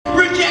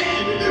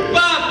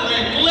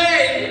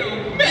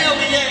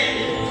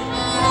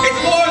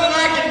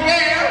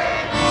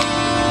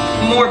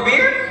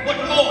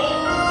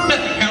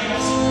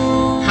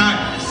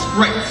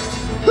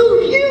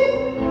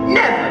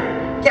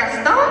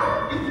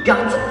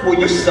got to pull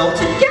yourself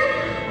together.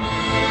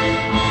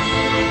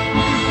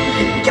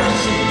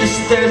 Gosh, it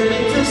disturbs me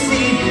to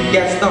see you,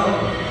 Gaston,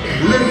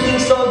 looking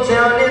so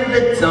down in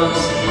the dumps.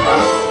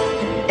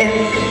 And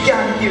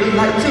God, you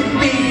like to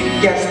be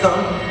Gaston,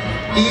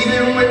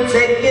 even when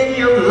taking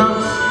your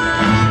lumps.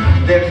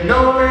 There's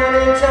no man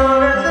in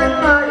town as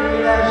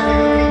admired as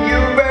you.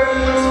 You're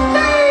everyone's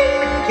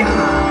favorite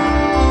guy.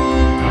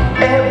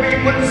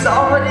 Everyone's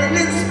awed and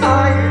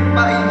inspired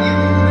by you,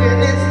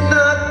 and it's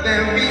not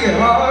very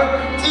hard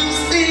to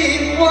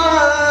see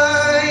why.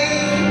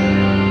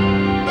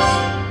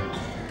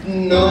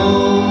 No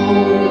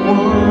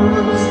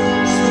one's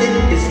slick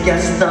as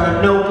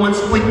Gaston, no one's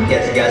quick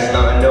as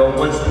Gaston, no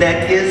one's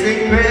neck is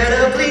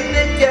incredibly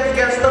thick as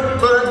Gaston,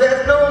 but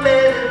there's no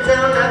man in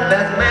town that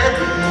fast man.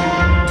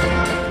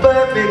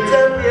 Perfect to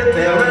be a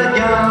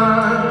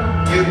paragon.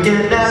 You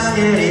can ask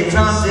any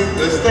Thompson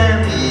or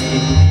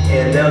Stanley,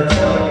 and they'll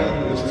tell you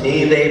whose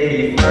team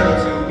they prefer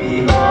to be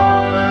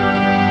on.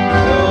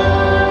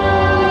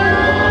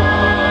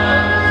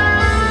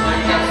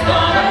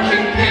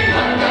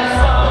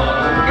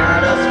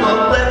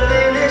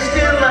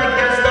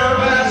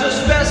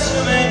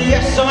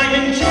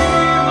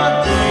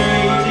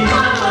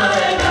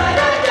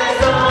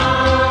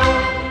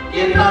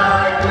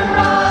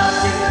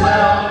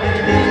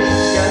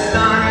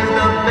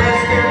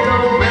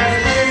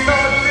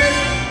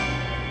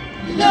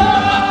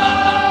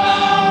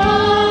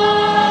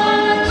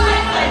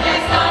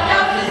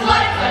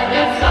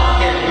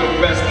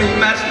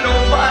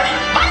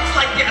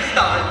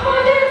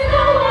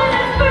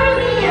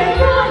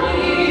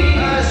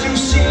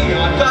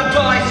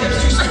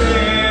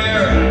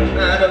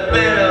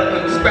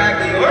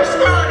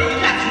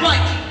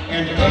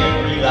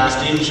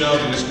 Inch of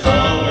his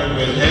covered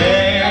with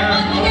hair.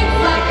 It's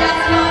like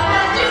Gaston,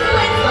 that's just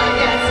wits like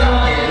Gaston.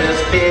 In a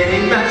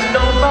spinning match,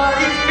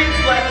 nobody spins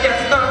like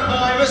Gaston.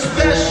 I'm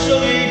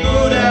especially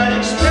good at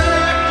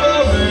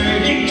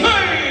expectorating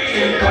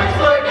cake. 2 points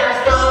for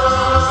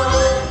Gaston.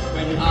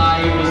 When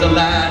I was a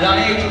lad,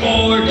 I ate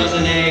 4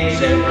 dozen eggs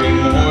every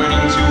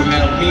morning to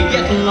help me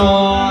get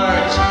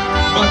large.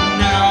 But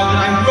now that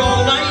I'm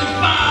grown, I eat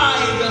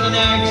 5 dozen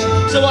eggs,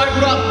 so I'm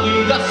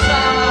roughly the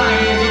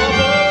size of a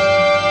boy.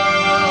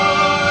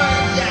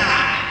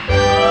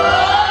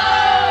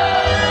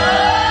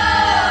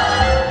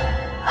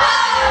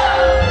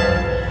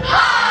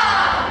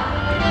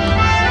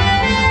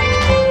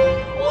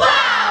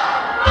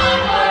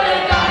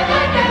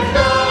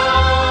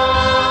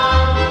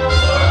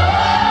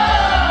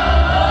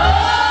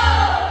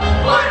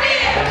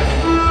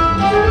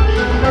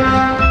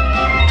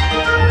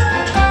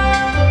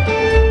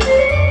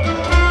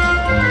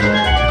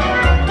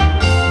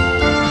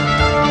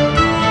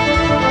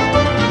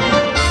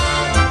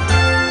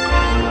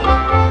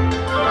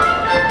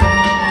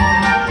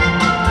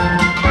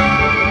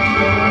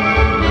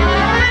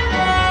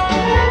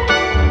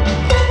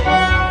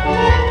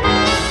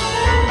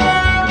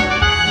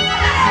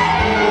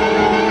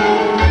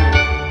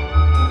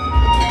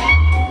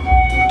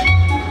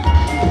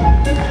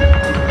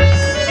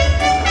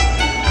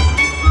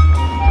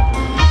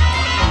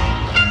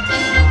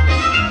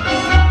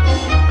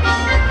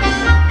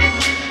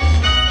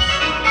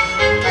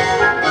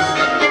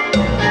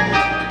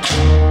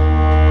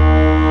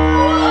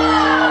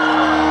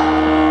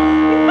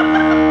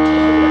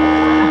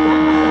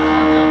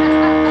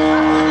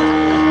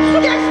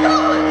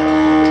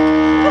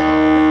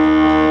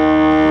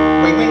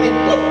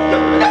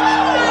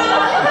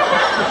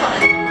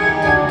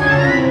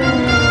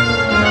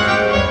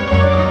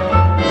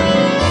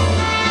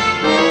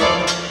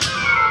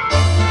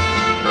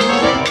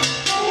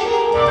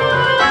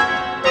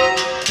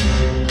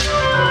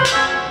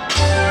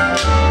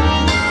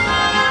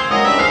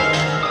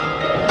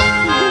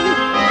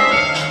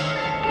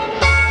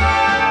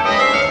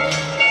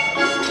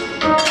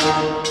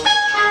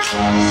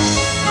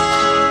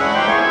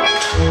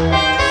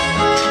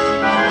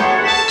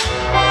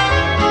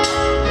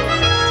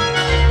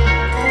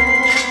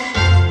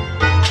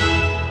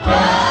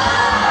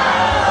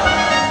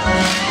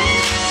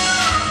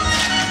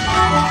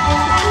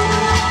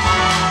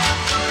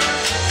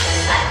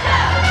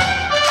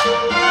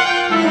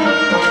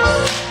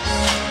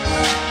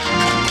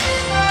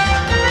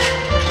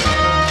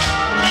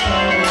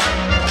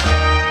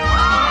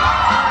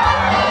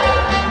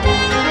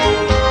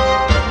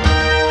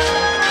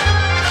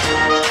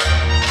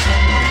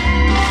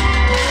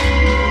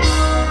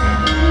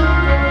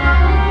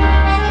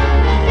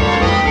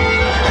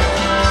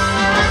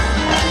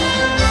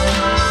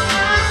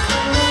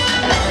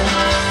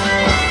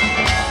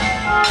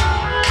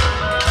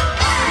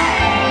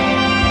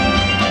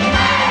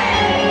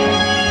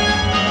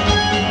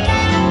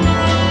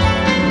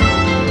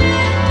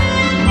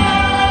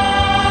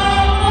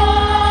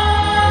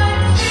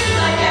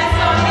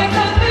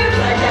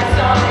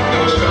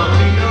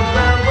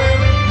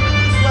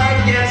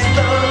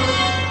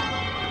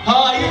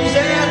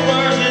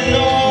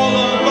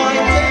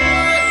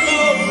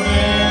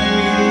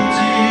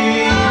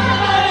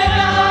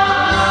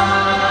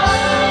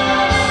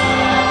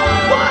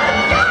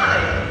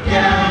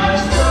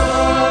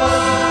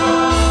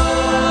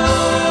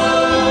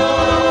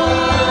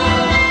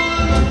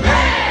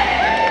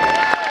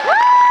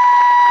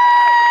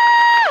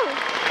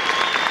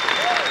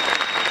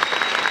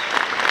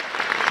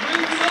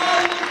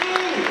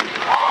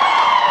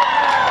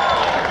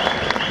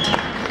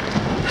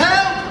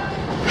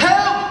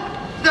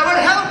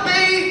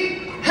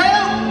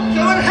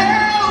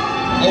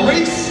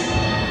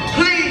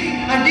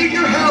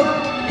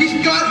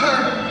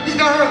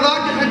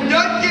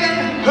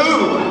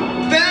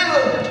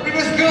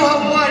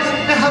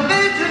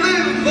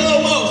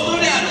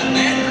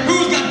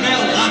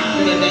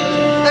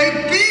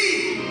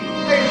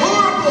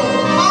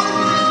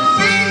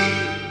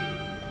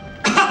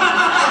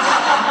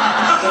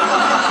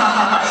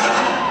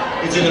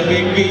 horns and a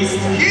big beast.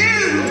 You!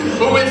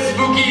 With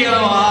spooky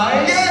yellow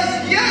eyes.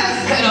 Yes,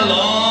 yes! And a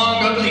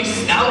long, ugly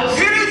snout.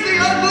 Here's the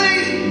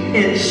ugly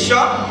and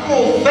sharp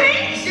full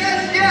face.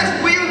 Yes,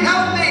 yes, will you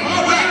help me?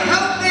 All Will right. you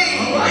help me?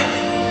 All right.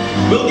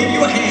 We'll give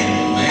you a hand,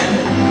 old man.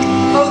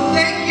 Oh,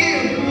 thank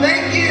you,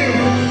 thank you.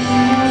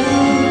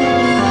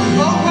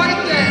 All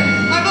right then,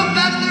 I'm a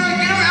bachelor, I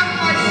get around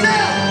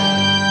myself.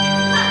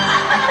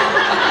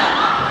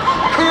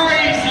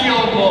 Crazy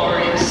old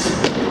Maurice.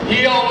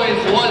 He always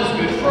was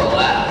good for a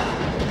laugh.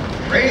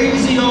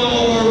 Crazy old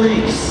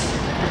Maurice.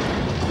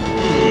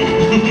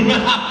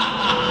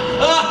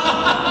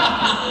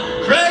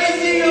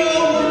 Crazy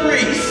old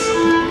Maurice.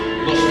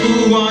 But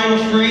who I'm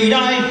afraid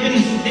I've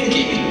been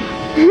thinking.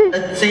 A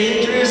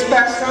dangerous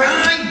bastard.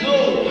 I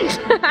know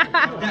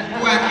that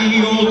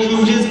wacky old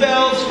coot is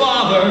Belle's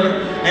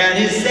father, and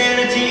his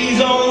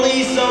sanity's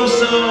only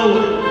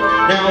so-so.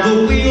 Now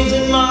the wheels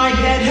in my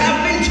head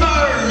have been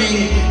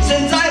turning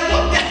since I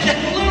looked at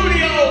that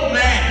loony old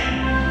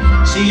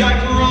man. See, I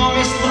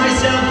promised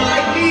myself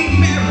I'd be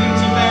married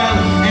to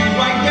Belle, and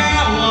right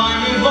now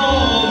I'm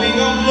evolving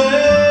a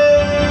plan.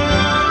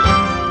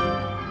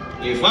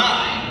 If I,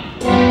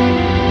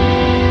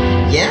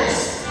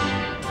 Yes?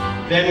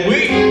 then we,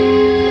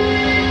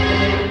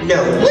 No,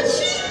 would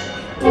she?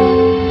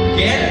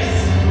 yes.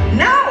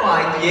 Now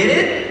I get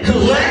it.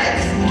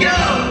 Let's go.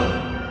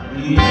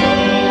 No.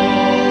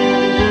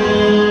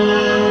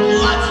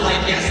 Lots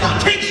like Gaston.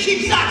 Take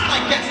sheep socks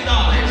like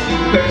Gaston.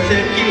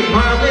 Persecute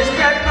harmless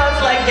crackpots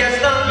like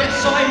Gaston.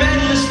 Yes, I'm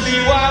endlessly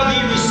wildly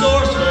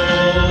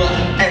resourceful.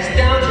 As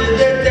down to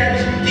the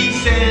depths you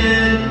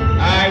descend.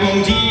 I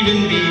won't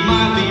even be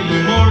mildly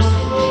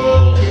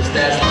remorseful. Just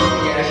as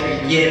long as you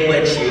get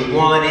what you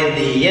want in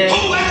the end.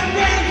 Who has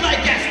brains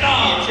like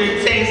Gaston?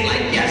 Entertains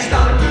like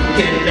Gaston. You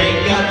can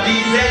make up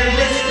these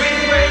endless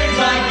refrains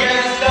like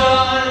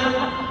Gaston.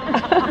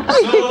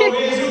 So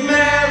is